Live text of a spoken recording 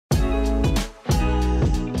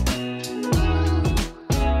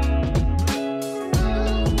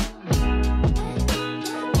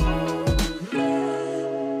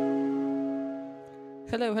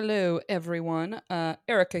everyone.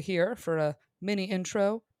 Erica here for a mini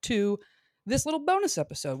intro to this little bonus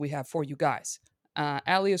episode we have for you guys.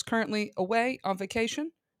 Allie is currently away on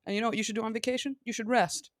vacation, and you know what you should do on vacation? You should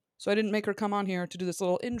rest. So I didn't make her come on here to do this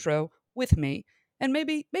little intro with me, and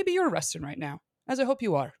maybe you're resting right now, as I hope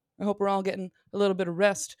you are. I hope we're all getting a little bit of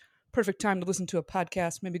rest. Perfect time to listen to a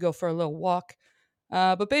podcast, maybe go for a little walk.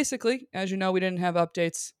 But basically, as you know, we didn't have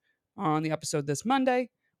updates on the episode this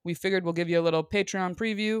Monday. We figured we'll give you a little Patreon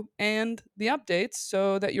preview and the updates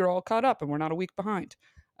so that you're all caught up and we're not a week behind.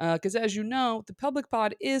 Because as you know, the public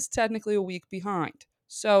pod is technically a week behind.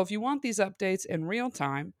 So if you want these updates in real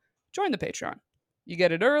time, join the Patreon. You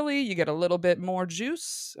get it early, you get a little bit more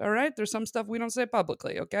juice, all right? There's some stuff we don't say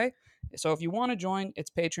publicly, okay? So if you want to join, it's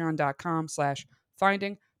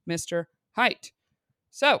patreon.com/finding Mr. Height.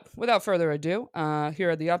 So without further ado, here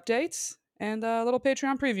are the updates and a little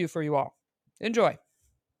Patreon preview for you all. Enjoy.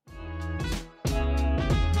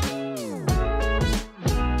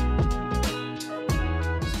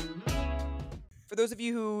 For those of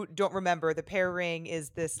you who don't remember, the Pear Ring is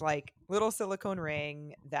this like little silicone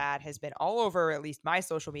ring that has been all over at least my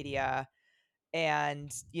social media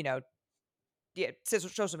and,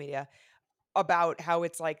 social media about how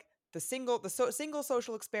it's like the single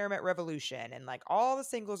social experiment revolution, and like all the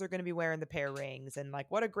singles are going to be wearing the Pear Rings, and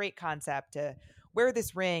like what a great concept to wear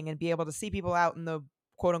this ring and be able to see people out in the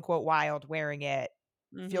quote unquote wild wearing it,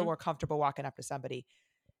 feel more comfortable walking up to somebody.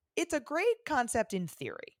 It's a great concept in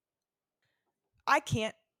theory. I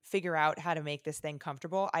can't figure out how to make this thing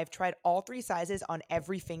comfortable. I've tried all 3 sizes on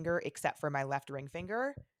every finger except for my left ring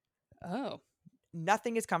finger. Oh.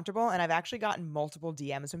 Nothing is comfortable, and I've actually gotten multiple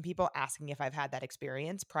DMs from people asking if I've had that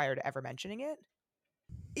experience prior to ever mentioning it.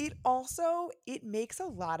 It makes a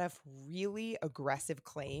lot of really aggressive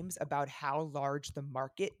claims about how large the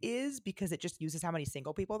market is because it just uses how many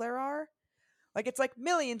single people there are. Like it's like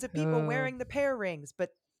millions of people wearing the Pear Rings, but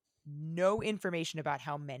no information about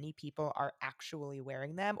how many people are actually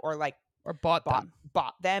wearing them or bought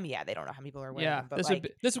them. Yeah, they don't know how many people are wearing them. But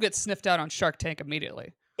this will get sniffed out on Shark Tank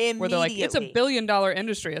immediately. Where they're like, it's $1 billion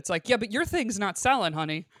industry. It's like, yeah, but your thing's not selling,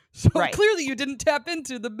 honey. So clearly you didn't tap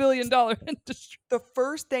into the $1 billion industry. The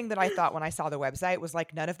first thing that I thought when I saw the website was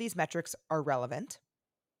like, none of these metrics are relevant.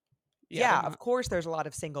 Yeah, of course there's a lot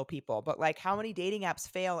of single people, but like how many dating apps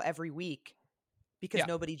fail every week because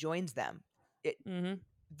nobody joins them?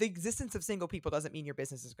 The existence of single people doesn't mean your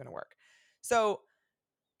business is going to work. So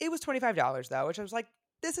it was $25 though, which I was like,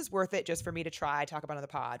 this is worth it just for me to try, talk about on the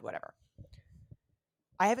pod, whatever.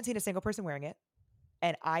 I haven't seen a single person wearing it,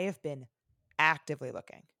 and I have been actively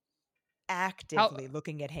looking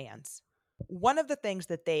at hands. One of the things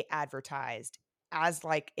that they advertised as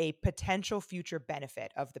like a potential future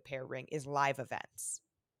benefit of the Pear Ring is live events.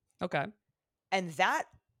 Okay. And that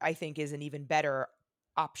I think is an even better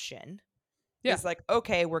option. Yeah. It's like,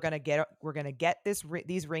 okay, we're gonna get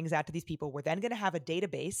these rings out to these people. We're then gonna have a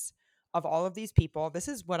database of all of these people. This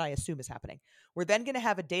is what I assume is happening. We're then gonna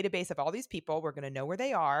have a database of all these people. We're gonna know where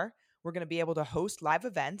they are. We're gonna be able to host live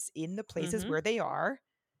events in the places where they are.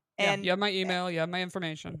 And you have my email. You have my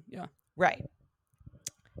information. Yeah. Right.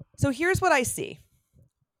 So here's what I see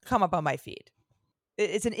come up on my feed.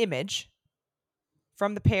 It's an image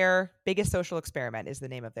from the Pear. Biggest Social Experiment is the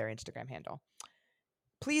name of their Instagram handle.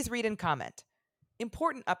 Please read and comment.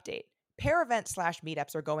 Important update. Pear events /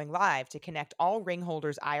 meetups are going live to connect all ring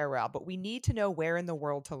holders IRL, but we need to know where in the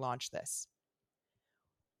world to launch this.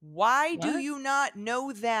 Why do you not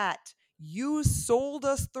know that? You sold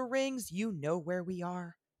us the rings. You know where we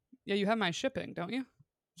are. Yeah, you have my shipping, don't you?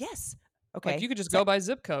 Yes. Okay. Like you could just go by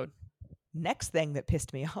zip code. Next thing that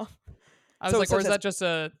pissed me off. I was like, or is that just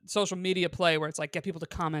a social media play where it's like, get people to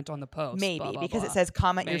comment on the post? Maybe, blah, blah, because blah. It says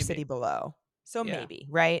comment your city below. So maybe,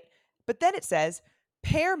 right? But then it says,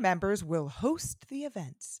 Pear members will host the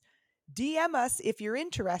events. DM us if you're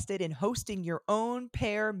interested in hosting your own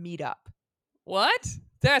Pear meetup. What?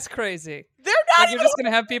 That's crazy. They're not You're just going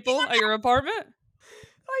to have people at your apartment?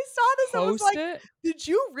 I saw this and was like, it? Did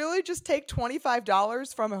you really just take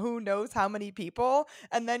 $25 from who knows how many people?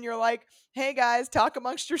 And then you're like, hey guys, talk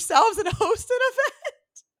amongst yourselves and host an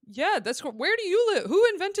event. Yeah, where do you live? Who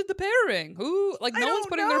invented the Pear Ring? No one's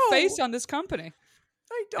putting their face on this company.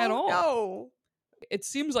 I don't know. It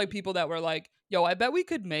seems like people that were like, yo, I bet we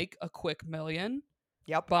could make a quick $1 million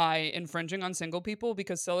by infringing on single people,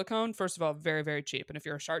 because silicone, first of all, very, very cheap. And if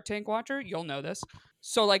you're a Shark Tank watcher, you'll know this.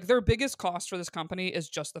 So like their biggest cost for this company is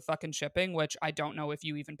just the fucking shipping, which I don't know if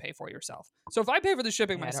you even pay for yourself. So if I pay for the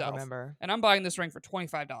shipping myself and I'm buying this ring for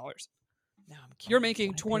 $25, you're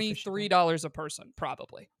making $23 a person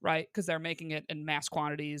probably, right? Because they're making it in mass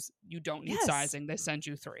quantities. You don't need sizing. They send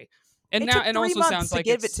you 3. And It now, took and 3 also months sounds to like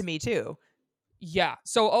give it to it's, me too. yeah.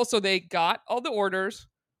 So also they got all the orders,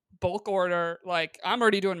 bulk order. Like I'm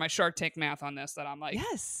already doing my Shark Tank math on this that I'm like,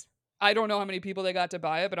 Yes. I don't know how many people they got to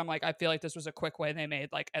buy it, but I'm like, I feel like this was a quick way they made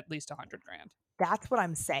like at least 100 grand. That's what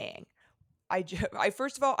I'm saying. I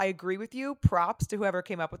first of all, I agree with you. Props to whoever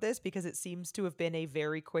came up with this because it seems to have been a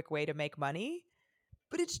very quick way to make money.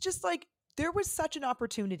 But it's just like there was such an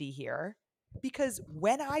opportunity here because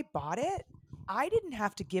when I bought it, I didn't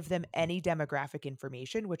have to give them any demographic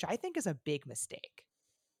information, which I think is a big mistake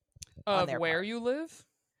on Of their where part. you live?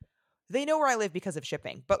 They know where I live because of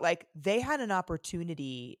shipping, but like they had an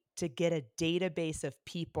opportunity to get a database of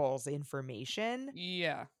people's information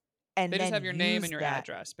Yeah. and They just then have your name and use your that.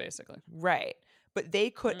 address, basically. Right. But they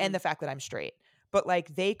could, and Mm. the fact that I'm straight, but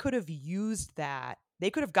like they could have used that. They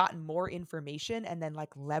could have gotten more information and then like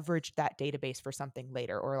leveraged that database for something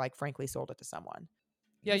later or like frankly sold it to someone.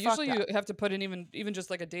 Yeah, You usually fucked up. you have to put in even just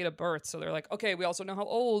like a date of birth. So they're like, okay, we also know how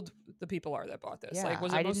old the people are that bought this. Like, Yeah.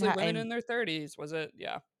 was it I didn't mostly have, women and in their 30s? Was it?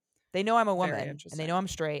 Yeah, they know I'm a very woman and they know interesting. I'm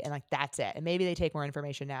straight and like that's it. And maybe they take more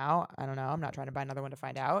information now. I don't know. I'm not trying to buy another one to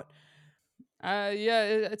find out. Yeah,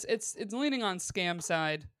 it's leaning on scam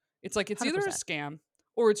side. It's like it's either a 100%. scam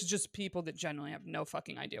or it's just people that genuinely have no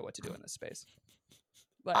fucking idea what to do in this space.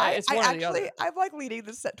 Like I, it's I one or the actually, other. I'm like leaning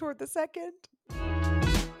the set toward the second.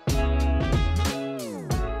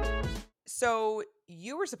 So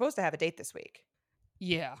you were supposed to have a date this week.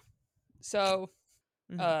 Yeah. So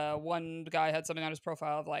Mhm. one guy had something on his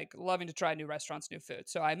profile of like loving to try new restaurants, new food.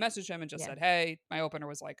 So I messaged him and just Yeah. said, hey, my opener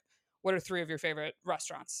was like, what are 3 of your favorite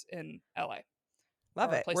restaurants in LA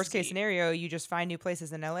Love or it. places Worst to case eat? scenario, you just find new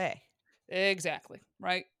places in LA. Exactly.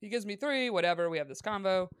 Right. He gives me 3, whatever. We have this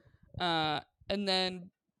convo. And then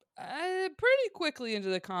pretty quickly into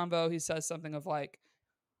the convo, he says something of like,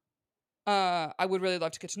 I would really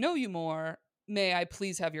love to get to know you more. May I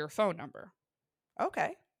please have your phone number?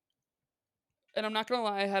 Okay. And I'm not going to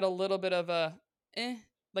lie, I had a little bit of a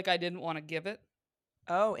like I didn't want to give it.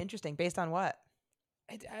 Oh, interesting. Based on what?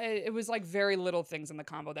 It was like very little things in the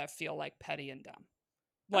combo that feel like petty and dumb.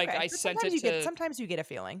 Like Okay. I But sent it to, sometimes you get a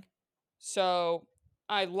feeling. so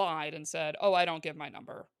I lied and said, "Oh, I don't give my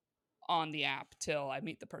number on the app till I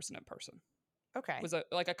meet the person in person." Okay. Was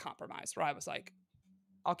like a compromise where I was like,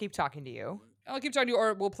 I'll keep talking to you. "I'll keep talking to you,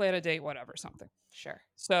 or we'll plan a date, whatever, something." Sure.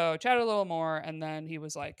 So chatted a little more, and then he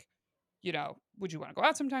was like, "Would you want to go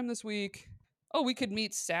out sometime this week? Oh, we could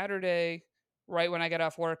meet Saturday, right when I get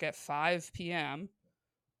off work at 5 p.m."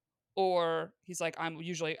 Or he's like,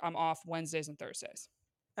 I'm off Wednesdays and Thursdays.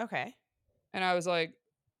 Okay. And I was like,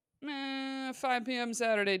 5 p.m.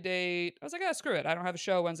 Saturday date. I was like, screw it. I don't have a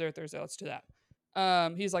show Wednesday or Thursday. Let's do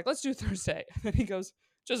that. He's like, let's do Thursday. And he goes,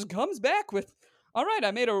 just comes back with, all right,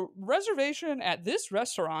 I made a reservation at this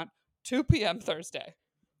restaurant, 2 p.m. Thursday.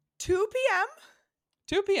 2 p.m.?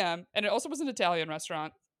 2 p.m. And it also was an Italian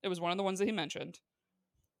restaurant. It was one of the ones that he mentioned.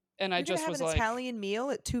 And I You're going to just have was an like, Italian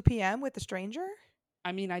meal at 2 p.m. with a stranger?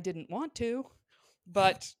 I mean, I didn't want to.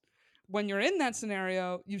 But when you're in that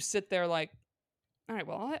scenario, you sit there like, all right,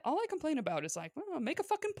 well, all I complain about is like, well, make a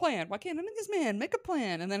fucking plan. Why can't this man make a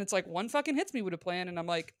plan? And then it's like one fucking hits me with a plan, and I'm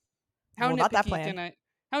like, Well, not that plan.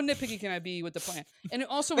 how nitpicky can I be with the plan? And it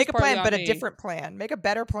also was Make a partly plan, on but a me, different plan. Make a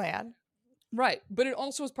better plan. right? But it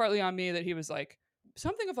also was partly on me that he was like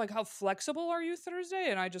something of like, how flexible are you Thursday?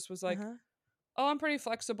 And I just was like, Uh-huh. oh, I'm pretty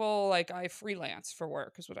flexible. Like I freelance for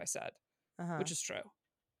work, is what I said, Uh-huh. which is true.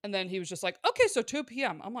 And then he was just like, okay, so 2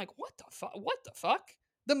 p.m. I'm like, what the fuck? What the fuck?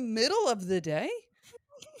 The middle of the day?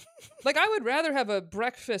 Like I would rather have a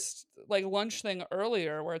breakfast like lunch thing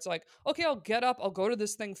earlier where it's like, okay, I'll get up, I'll go to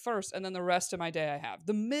this thing first, and then the rest of my day I have.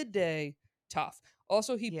 The midday, tough.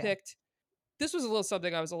 Also, he Yeah. picked, this was a little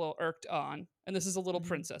something I was a little irked on, and this is a little Mhm.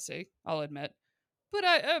 princessy, I'll admit. But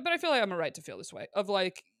I feel like I'm a right to feel this way. Of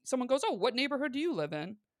like someone goes, oh, what neighborhood do you live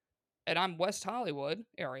in? And I'm West Hollywood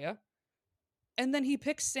area. And then he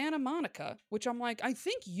picks Santa Monica, which I'm like, I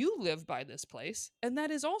think you live by this place. And that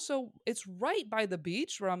is also, it's right by the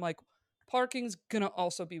beach where I'm like, parking's gonna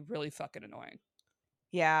also be really fucking annoying.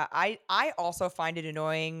 Yeah, I also find it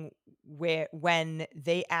annoying when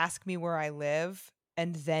they ask me where I live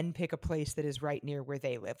and then pick a place that is right near where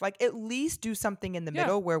they live. Like at least do something in the Yeah.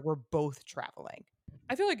 middle where we're both traveling.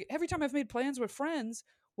 I feel like every time I've made plans with friends,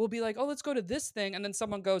 we'll be like, oh, let's go to this thing. And then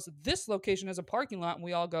someone goes, this location has a parking lot. And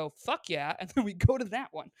we all go, fuck yeah. And then we go to that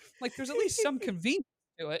one. Like there's at least some convenience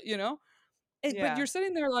to it, you know? But Yeah. you're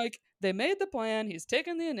sitting there like, they made the plan, he's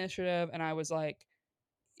taking the initiative. And I was like,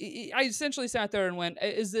 I essentially sat there and went,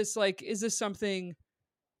 is this something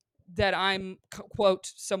that I'm,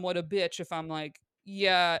 quote, somewhat a bitch if I'm like,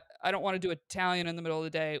 yeah, I don't want to do Italian in the middle of the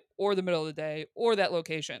day or the middle of the day or that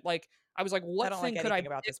location. Like, I was like, I what don't like thing could I anything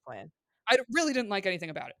about pick? this plan. Really didn't like anything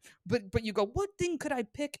about it. But you go, what thing could I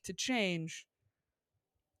pick to change?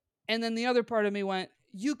 And then the other part of me went,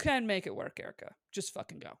 you can make it work, Erica. Just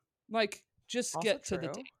fucking go. Like, just Also get to the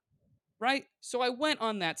true. date. Right? So I went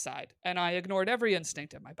on that side and I ignored every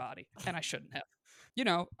instinct in my body, and I shouldn't have.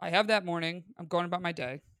 I have that morning. I'm going about my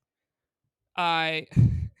day. I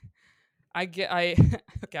I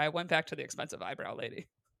okay, I went back to the expensive eyebrow lady.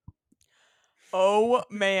 Oh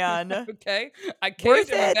man. Okay? I Worth caved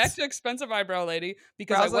and went back it. to expensive eyebrow lady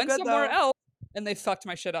because I Brows look went good somewhere though. else and they fucked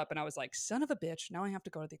my shit up, and I was like, son of a bitch, now I have to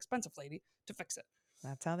go to the expensive lady to fix it.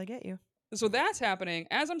 That's how they get you. So that's happening.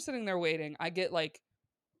 As I'm sitting there waiting, I get like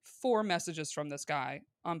 4 messages from this guy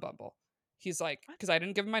on Bumble. He's like, What? because I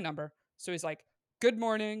didn't give him my number. So he's like, good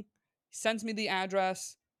morning. He sends me the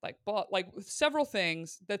address, like several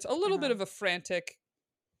things. That's a little bit of a frantic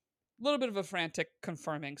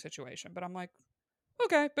confirming situation. But I'm like,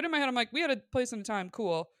 okay. But in my head, I'm like, we had a place and a time,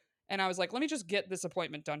 cool. And I was like, let me just get this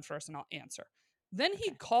appointment done first and I'll answer. Then he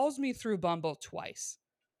Okay. calls me through Bumble twice.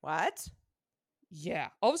 What? Yeah.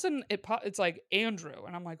 All of a sudden, it's like Andrew.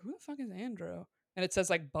 And I'm like, who the fuck is Andrew? And it says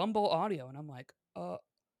like Bumble audio. And I'm like,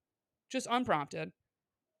 just unprompted.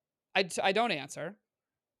 I don't answer.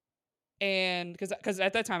 And because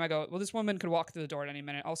at that time I go, well, this woman could walk through the door at any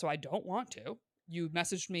minute. Also, I don't want to. You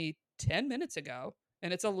messaged me 10 minutes ago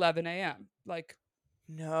and it's 11 a.m. Like,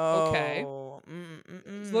 okay. No.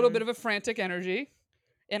 It's a little bit of a frantic energy.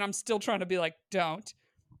 And I'm still trying to be like, don't.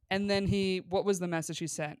 And then what was the message he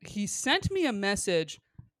sent? He sent me a message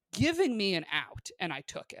giving me an out and I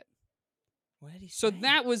took it. What did he So say?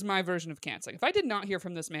 that was my version of canceling. If I did not hear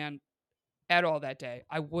from this man at all that day,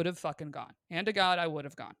 I would have fucking gone. Hand to God, I would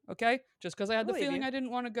have gone. Okay? Just because I had the believe feeling you. I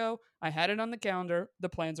didn't want to go, I had it on the calendar. The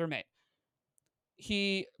plans are made.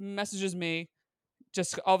 He messages me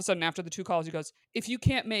just all of a sudden after the 2 calls. He goes, if you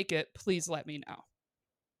can't make it, please let me know.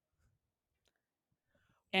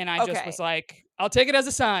 And I just was Okay. like, I'll take it as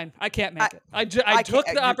a sign. I can't make it. I took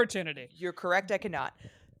can't- the opportunity. You're correct. I cannot.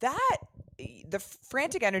 The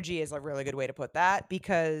frantic energy is a really good way to put that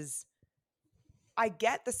because I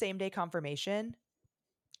get the same day confirmation,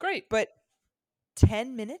 Great. but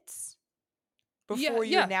 10 minutes Yeah, before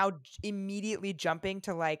you're yeah. now immediately jumping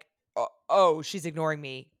to like, oh, she's ignoring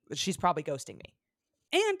me. She's probably ghosting me.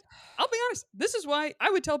 And I'll be honest, this is why I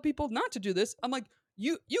would tell people not to do this. I'm like,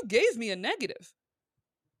 you gave me a negative.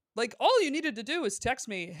 Like, all you needed to do is text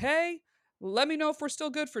me, hey, let me know if we're still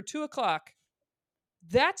good for 2:00.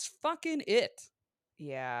 That's fucking it.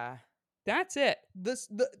 Yeah. That's it.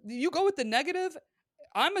 You go with the negative.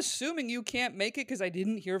 I'm assuming you can't make it because I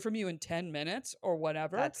didn't hear from you in 10 minutes or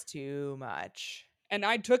whatever. That's too much. And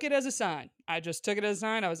I took it as a sign. I just took it as a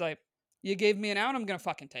sign. I was like, you gave me an out. I'm going to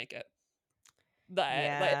fucking take it.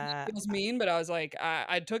 Yeah. It was mean, but I was like,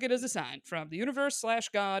 I took it as a sign from the universe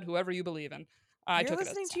 / God, whoever you believe in. I You're took it as a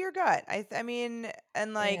listening to sign. your gut. I mean,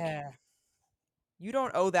 and like, Yeah. you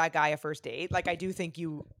don't owe that guy a first date. Like, I do think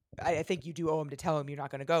I think you do owe him to tell him you're not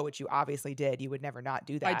going to go, which you obviously did. You would never not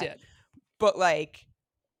do that. I did. But like,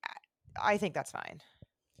 I think that's fine.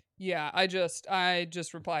 Yeah, I just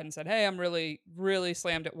replied and said, "Hey, I'm really really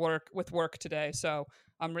slammed at work today, so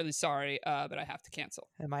I'm really sorry, but I have to cancel."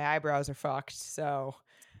 And my eyebrows are fucked, so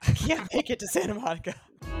I can't make it to Santa Monica.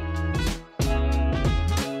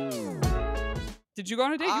 Did you go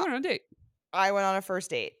on a date? You went on a date. I went on a first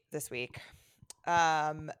date this week.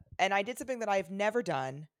 And I did something that I've never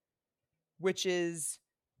done, which is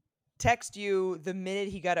text you the minute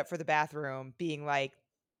he got up for the bathroom being like,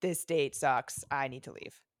 this date sucks. I need to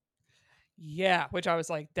leave. Yeah, which I was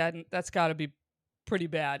like, that's got to be pretty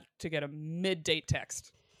bad to get a mid-date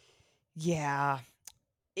text. Yeah.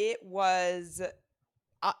 It was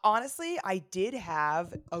honestly, I did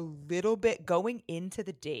have a little bit going into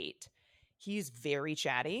the date. He's very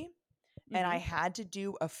chatty, and I had to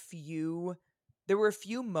do there were a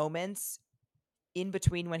few moments in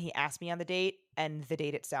between when he asked me on the date and the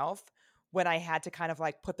date itself when I had to kind of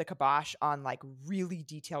like put the kibosh on like really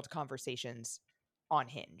detailed conversations on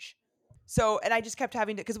Hinge. So, and I just kept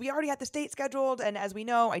having to, because we already had this date scheduled. And as we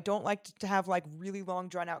know, I don't like to have like really long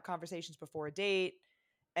drawn out conversations before a date.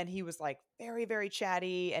 And he was like very, very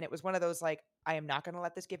chatty. And it was one of those like, I am not going to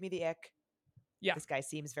let this give me the ick. Yeah. This guy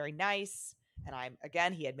seems very nice.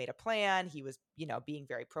 And he had made a plan. He was, being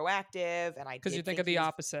very proactive. And because you think of the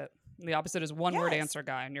opposite. The opposite is one word answer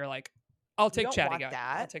guy. And you're like, I'll take chatty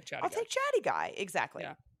guy. I'll take chatty guy. Exactly.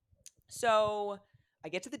 Yeah. So I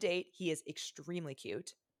get to the date. He is extremely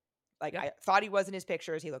cute. Like, I thought he was in his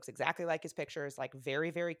pictures. He looks exactly like his pictures, like very,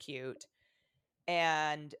 very cute.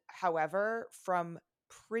 And however, from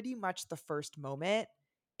pretty much the first moment,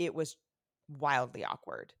 it was wildly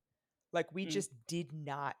awkward. Like we just did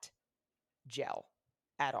not gel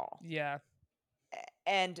at all. Yeah.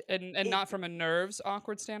 And And not from a nerves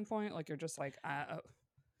awkward standpoint. Like you're just like,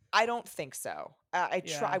 I don't think so. I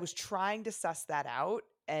yeah. was trying to suss that out,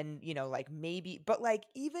 and like maybe, but like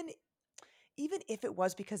even if it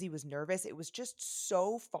was because he was nervous, it was just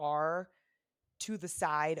so far to the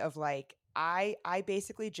side of like I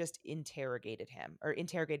basically just interrogated him, or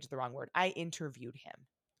interrogated is the wrong word. I interviewed him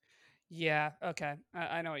Yeah. Okay.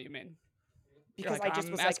 I know what you mean. You're because like, I just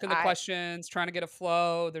I'm was like, asking the questions, trying to get a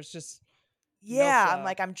flow. There's just no yeah, I'm flow.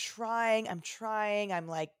 like, I'm trying, I'm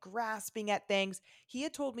like grasping at things. He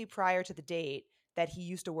had told me prior to the date that he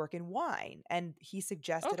used to work in wine, and he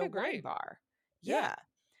suggested a Okay, wine great. bar. Yeah. Yeah.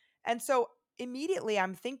 And so immediately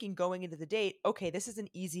I'm thinking going into the date, okay, this is an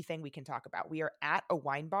easy thing we can talk about. We are at a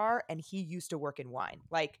wine bar and he used to work in wine.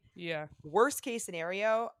 Like, Yeah. worst case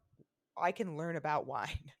scenario, I can learn about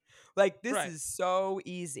wine. Like, this Right. is so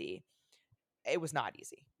easy. It was not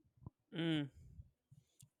easy.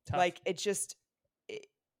 Tough. Like,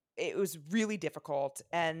 it was really difficult.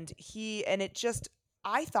 And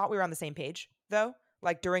I thought we were on the same page though.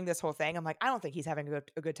 Like during this whole thing, I'm like, I don't think he's having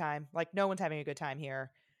a good time. Like, no one's having a good time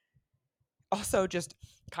here. Also, just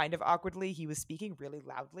kind of awkwardly, he was speaking really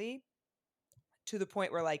loudly to the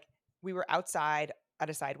point where like we were outside at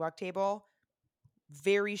a sidewalk table,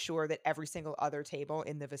 very sure that every single other table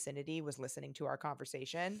in the vicinity was listening to our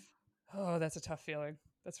conversation. Oh, that's a tough feeling.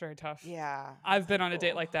 That's very tough. Yeah. I've been Like, on a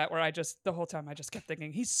date like that where the whole time I just kept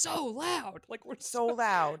thinking, he's so loud. Like we're so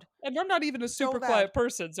loud. and I'm not even a So super loud. quiet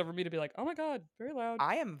person. So for me to be like, oh my God, very loud.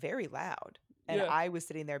 I am very loud. And Yeah. I was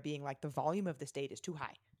sitting there being like, the volume of this date is too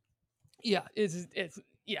high. Yeah. It's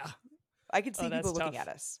yeah. I could see people looking tough. at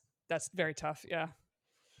us. That's very tough. Yeah.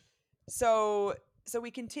 So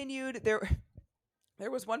we continued.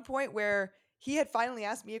 There was one point where he had finally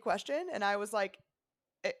asked me a question and I was like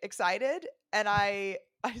excited. And I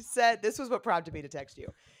said, this was what prompted me to text you.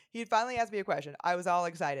 He had finally asked me a question. I was all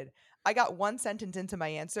excited. I got one sentence into my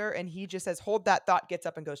answer and he just says, hold that thought, gets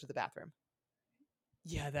up and goes to the bathroom.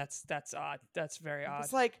 Yeah, that's odd. That's very odd.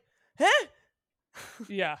 It's like, huh?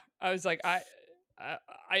 Yeah. I was like,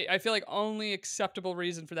 I feel like only acceptable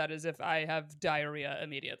reason for that is if I have diarrhea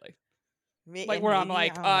immediately. Like where I'm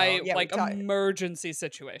like, emergency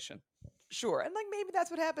situation. Sure. And like maybe that's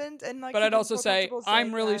what happened. And like, but I'd also say,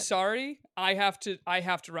 I'm really sorry. I have to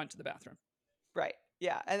run to the bathroom. Right.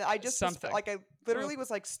 Yeah. And I just was, like, I literally was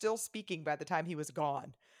like still speaking by the time he was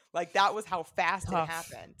gone. Like that was how fast it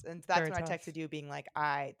happened. And that's when I texted you being like,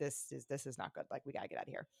 this is not good. Like we gotta get out of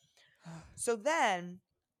here. So then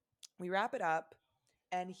we wrap it up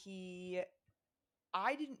and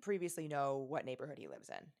I didn't previously know what neighborhood he lives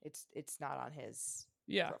in. It's not on his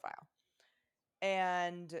profile.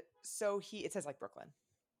 And so it says like Brooklyn.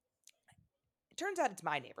 It turns out it's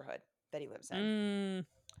my neighborhood that he lives in.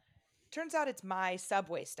 Turns out it's my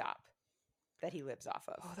subway stop that he lives off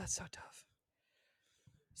of. Oh, that's so tough.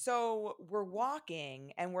 So we're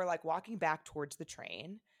walking and we're like walking back towards the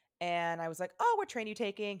train. And I was like, oh, what train are you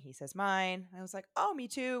taking? He says mine. I was like, oh, me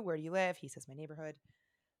too. Where do you live? He says my neighborhood.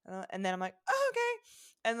 And then I'm like, oh, okay.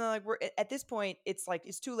 And then like we're at this point, it's like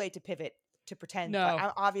it's too late to pivot to pretend. No. Like,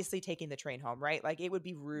 I'm obviously taking the train home, right? Like it would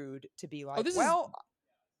be rude to be like, this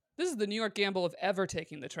is the New York gamble of ever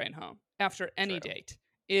taking the train home after any date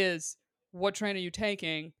is what train are you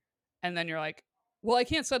taking? And then you're like, well, I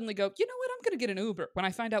can't suddenly go, you know what? I'm going to get an Uber when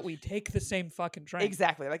I find out we take the same fucking train.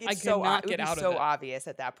 Exactly. Like it's so obvious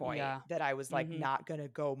at that point that I was like not going to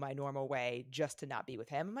go my normal way just to not be with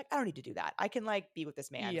him. I'm like, I don't need to do that. I can like be with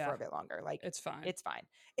this man for a bit longer. Like it's fine. It's fine.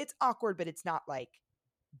 It's awkward, but it's not like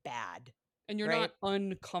bad. And you're not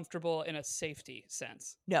uncomfortable in a safety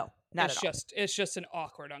sense. No, not at all. It's just an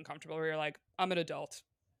awkward uncomfortable where you're like, I'm an adult.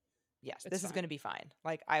 Yes, this is going to be fine.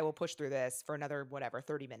 Like I will push through this for another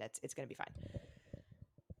 30 minutes. It's going to be fine.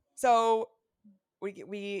 So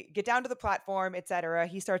we get down to the platform, etc.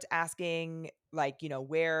 He starts asking like,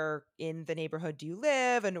 where in the neighborhood do you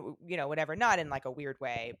live? And, whatever, not in like a weird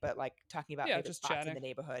way, but like talking about favorite spots chatting in the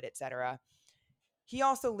neighborhood, etc. He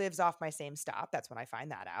also lives off my same stop. That's when I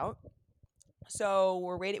find that out. So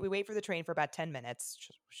we wait for the train for about 10 minutes,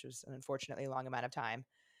 which was an unfortunately long amount of time.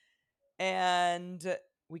 And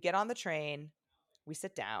we get on the train. We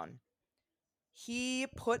sit down. He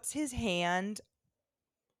puts his hand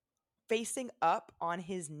facing up on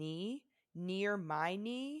his knee near my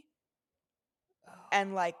knee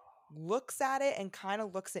and like looks at it and kind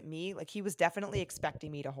of looks at me like he was definitely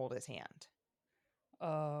expecting me to hold his hand.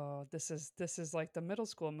 Oh, this is like the middle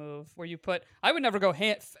school move where you put. I would never go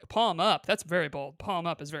palm up. That's very bold. Palm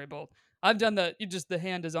up is very bold. I've done the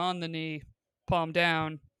hand is on the knee, palm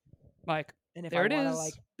down, like And if I There it want to is.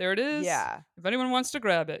 like, There it is. yeah, If anyone wants to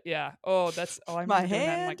grab it, yeah. Oh, I my remember doing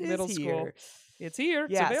that in like hand is middle here. school. It's here.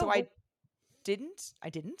 It's Yeah. So available. I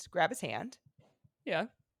didn't grab his hand. Yeah,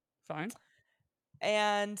 fine.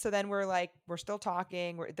 And so then we're still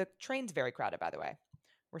talking. The train's very crowded, by the way.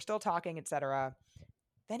 We're still talking, etc.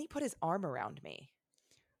 Then he put his arm around me.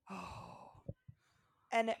 Oh,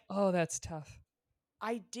 And oh, that's tough.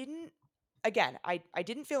 I didn't, again, I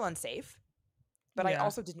didn't feel unsafe, but I Yeah,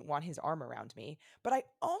 also didn't want his arm around me. But I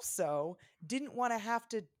also didn't want to have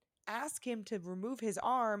to ask him to remove his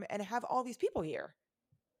arm and have all these people here.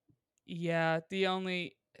 yeah. The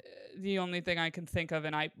only thing I can think of,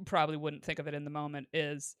 and I probably wouldn't think of it in the moment,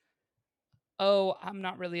 is oh, I'm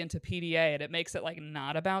not really into PDA, and it makes it like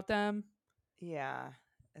not about them, Yeah,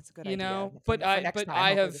 that's a good you idea know. for next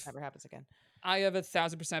time. Hopefully, this never happens again. I have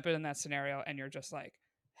 1,000% been in that scenario, and you're just like,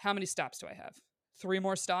 how many stops do I have? 3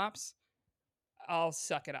 more stops? I'll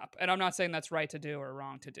suck it up. And I'm not saying that's right to do or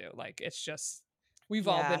wrong to do. Like, it's just, we've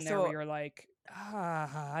all Yeah, been there where you're like,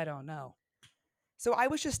 I don't know. so I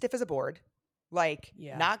was just stiff as a board, like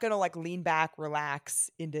Yeah. not gonna like lean back, relax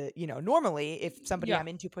into, normally if somebody Yeah. I'm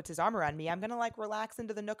into puts his arm around me, I'm gonna like relax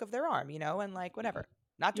into the nook of their arm, and like whatever.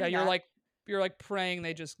 Not Yeah. doing that. You're like praying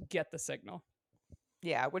they just get the signal.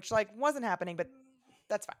 Yeah, which like wasn't happening, but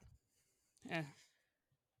that's fine. Eh.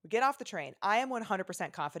 We get off the train. I am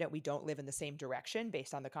 100% confident we don't live in the same direction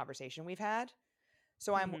based on the conversation we've had.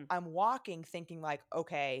 So Mm-hmm. I'm walking thinking like,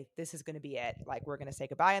 okay, this is going to be it. Like we're going to say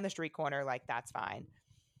goodbye on the street corner, like that's fine.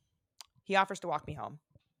 He offers to walk me home.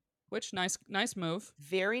 Which nice move.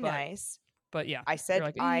 Very But, nice. but yeah, I you're said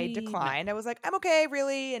like, I no. declined. I was like, I'm okay,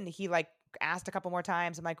 really? And he like asked a couple more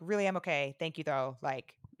times. I'm like, really, I'm okay. Thank you though.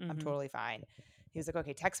 Like I'm Mm-hmm. totally fine. He was like,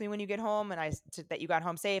 okay, text me when you get home. And that you got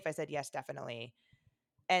home safe. I said, yes, definitely.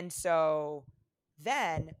 And so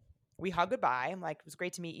then we hug goodbye. I'm like, it was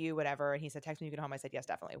great to meet you, whatever. And he said, text me when you get home. I said, yes,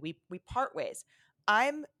 definitely. We part ways.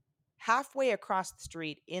 I'm halfway across the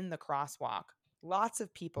street in the crosswalk, lots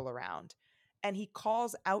of people around. And he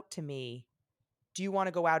calls out to me, do you want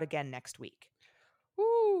to go out again next week?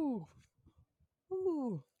 Ooh.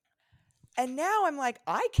 Ooh. And now I'm like,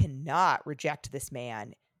 I cannot reject this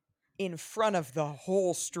man in front of the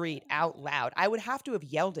whole street out loud. I would have to have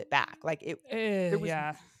yelled it back. Like there was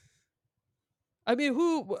Yeah. I mean,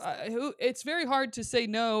 who, it's very hard to say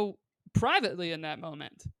no privately in that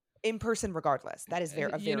moment. in person regardless. That is a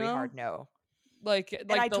You very know? hard no. And Like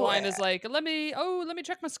I the told line is like, let me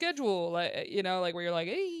check my schedule. Like, like where you're like,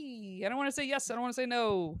 hey, I don't want to say yes, I don't want to say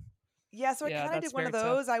no. yeah, so I Yeah, kind of that's did one of very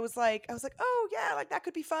tough. those. I was like, "Oh, yeah, like that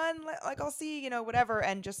could be fun. Like I'll see, whatever."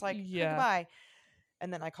 And just like, "Hi, Yeah. goodbye."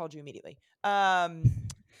 And then I called you immediately.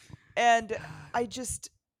 And I just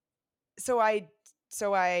so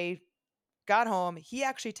I got home. He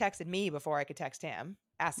actually texted me before I could text him,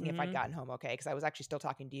 asking if I'd Hmm. gotten home okay, because I was actually still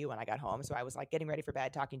talking to you when I got home. So I was like getting ready for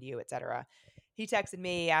bed, talking to you, etc. He texted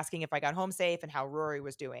me asking if I got home safe and how Rory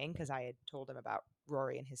was doing, because I had told him about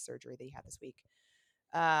Rory and his surgery that he had this week,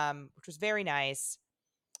 which was very nice.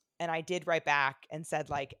 And I did write back and said,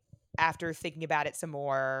 like, after thinking about it some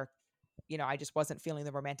more, I just wasn't feeling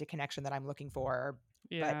the romantic connection that I'm looking for,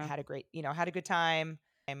 but Yeah. had a good time,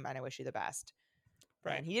 and I wish you the best.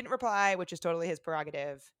 Right. And he didn't reply, which is totally his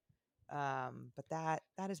prerogative. But that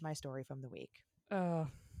is my story from the week. Oh,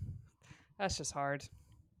 that's just hard.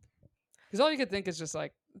 Because all you could think is just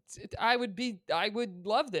like, I would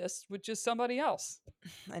love this with just somebody else.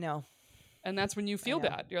 I know. And that's when you I feel know.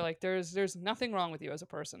 bad. You're like, there's nothing wrong with you as a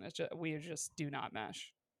person. It's just, we just do not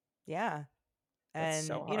mesh. Yeah. That's And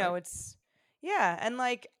so hard. yeah, and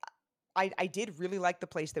like I did really like the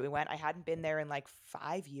place that we went. I hadn't been there in like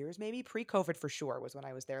 5 years, maybe pre-COVID for sure was when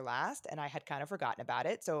I was there last, and I had kind of forgotten about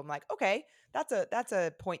it. So I'm like, okay, that's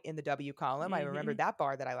a point in the W column. I Hmm. remembered that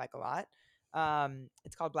bar that I like a lot.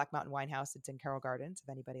 It's called Black Mountain Wine House. It's in Carroll Gardens. If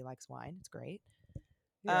anybody likes wine, it's great.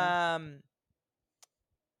 Yeah. Um,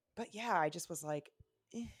 but yeah, I just was like,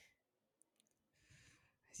 eh,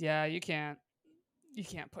 Yeah, you can't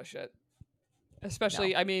push it. no.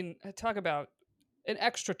 Especially, I mean, talk about an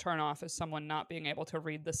extra turnoff is someone not being able to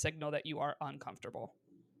read the signal that you are uncomfortable.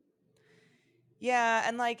 Yeah,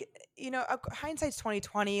 and like, hindsight's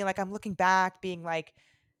 2020. Like I'm looking back being like,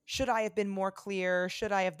 should I have been more clear?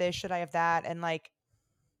 Should I have this? Should I have that? And like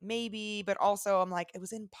maybe, but also I'm like, it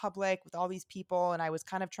was in public with all these people and I was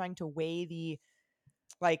kind of trying to weigh the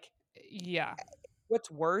like Yeah. what's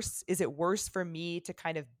worse? Is it worse for me to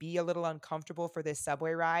kind of be a little uncomfortable for this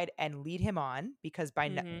subway ride and lead him on because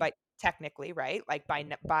Hmm. by technically, right? Like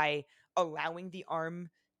by allowing the arm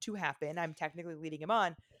to happen, I'm technically leading him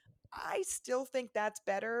on. I still think that's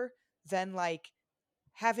better than like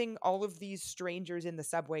having all of these strangers in the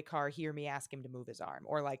subway car hear me ask him to move his arm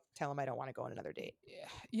or like tell him I don't want to go on another date.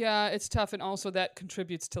 Yeah, it's tough, and also that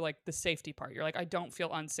contributes to like the safety part. You're like, I don't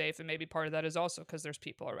feel unsafe, and maybe part of that is also because there's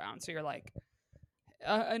people around. So you're like,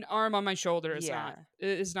 an arm on my shoulder Yeah.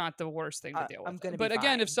 is not the worst thing to deal with. I'm gonna be But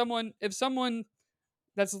again, fine. if someone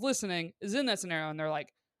that's listening is in that scenario and they're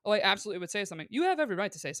like, oh, I absolutely would say something, you have every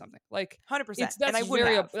right to say something. Like 100%. it's And that's I would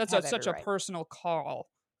very have that's had such every a right. personal call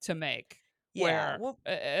to make. Yeah. Where Well,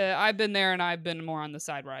 I've been there and I've been more on the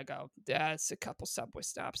side where I go, yeah, it's a couple subway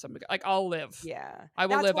stops. I'm like, I'll live. yeah. I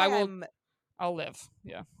will That's live. why I'm I'll live.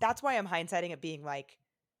 Yeah. that's why I'm hindsighting it being like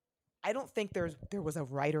I don't think there was a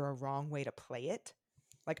right or a wrong way to play it.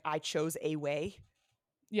 Like I chose a way.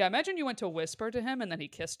 Yeah. Imagine you went to whisper to him and then he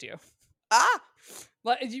kissed you. Ah!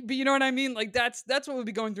 Like, but you know what I mean? Like that's what would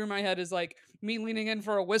be going through my head is like me leaning in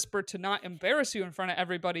for a whisper to not embarrass you in front of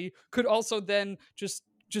everybody could also then just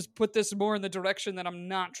put this more in the direction that I'm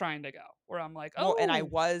not trying to go. Where I'm like, Well, and oh, I I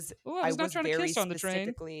was not was trying to very kiss on the train.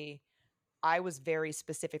 specifically I was very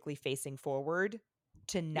specifically facing forward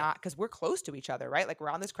to Yeah. not because we're close to each other, right? Like we're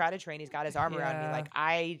on this crowded train. He's got his arm around me. Yeah. Like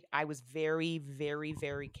I was very, very,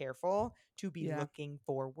 very careful to be Yeah. looking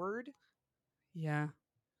forward Yeah.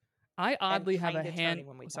 I and oddly have a kind of hand. turning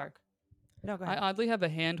when we Sorry. talk. No, go I ahead. oddly have a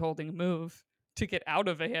hand holding move to get out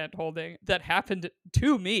of a hand holding that happened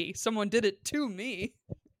to me. Someone did it to me.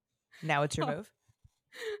 Now it's your move.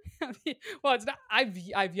 Well, it's not.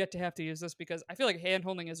 I've yet to have to use this because I feel like hand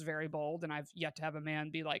holding is very bold, and I've yet to have a man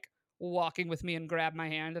be like walking with me and grab my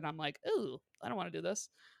hand, and I'm like, ooh, I don't want to do this.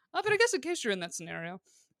 But I guess in case you're in that scenario,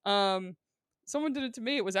 um, someone did it to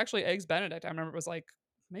me. It was actually Eggs Benedict. I remember it was like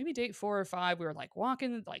maybe date 4 or 5. We were like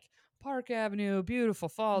walking like Park Avenue, beautiful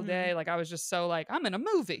fall Mhm. day. Like I was just so like I'm in a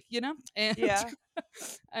movie, and Yeah.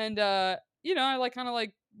 and I like kind of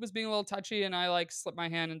like was being a little touchy, and I like slipped my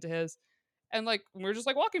hand into his. And like we were just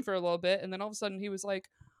like walking for a little bit, and then all of a sudden he was like,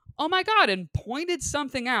 "Oh my god!" and pointed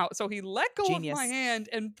something out. So he let go of my Genius. hand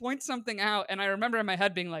and pointed something out. And I remember in my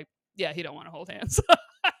head being like, "Yeah, he don't want to hold hands."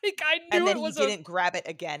 Like I And knew then it he was a didn't grab it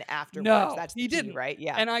again afterwards. no, That's the he key, didn't. right?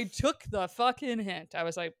 Yeah. And I took the fucking hint. I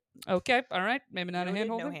was like, "Okay, all right, maybe not a hand Noted,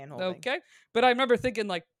 no holder." hand holding. Okay, but I remember thinking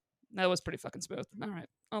like, "That was pretty fucking smooth." All right,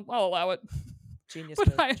 I'll allow it. Genius But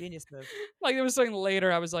move. I Genius move. like there was something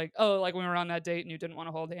later. I was like, "Oh, like when we were on that date and you didn't want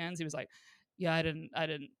to hold hands." He was like, "Yeah, I didn't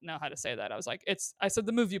know how to say that." I was like, "It's." I said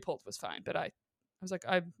the move you pulled was fine, but I was like,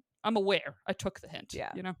 I'm aware. I took the hint.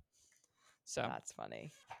 Yeah. So That's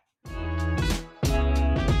funny.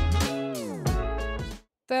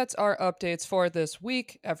 that's our updates for this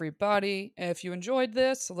week, everybody. If you enjoyed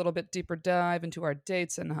this, a little bit deeper dive into our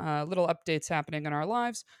dates and little updates happening in our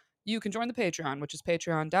lives, you can join the Patreon, which is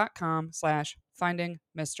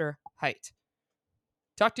patreon.com/findingmrheight.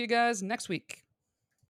 Talk to you guys next week.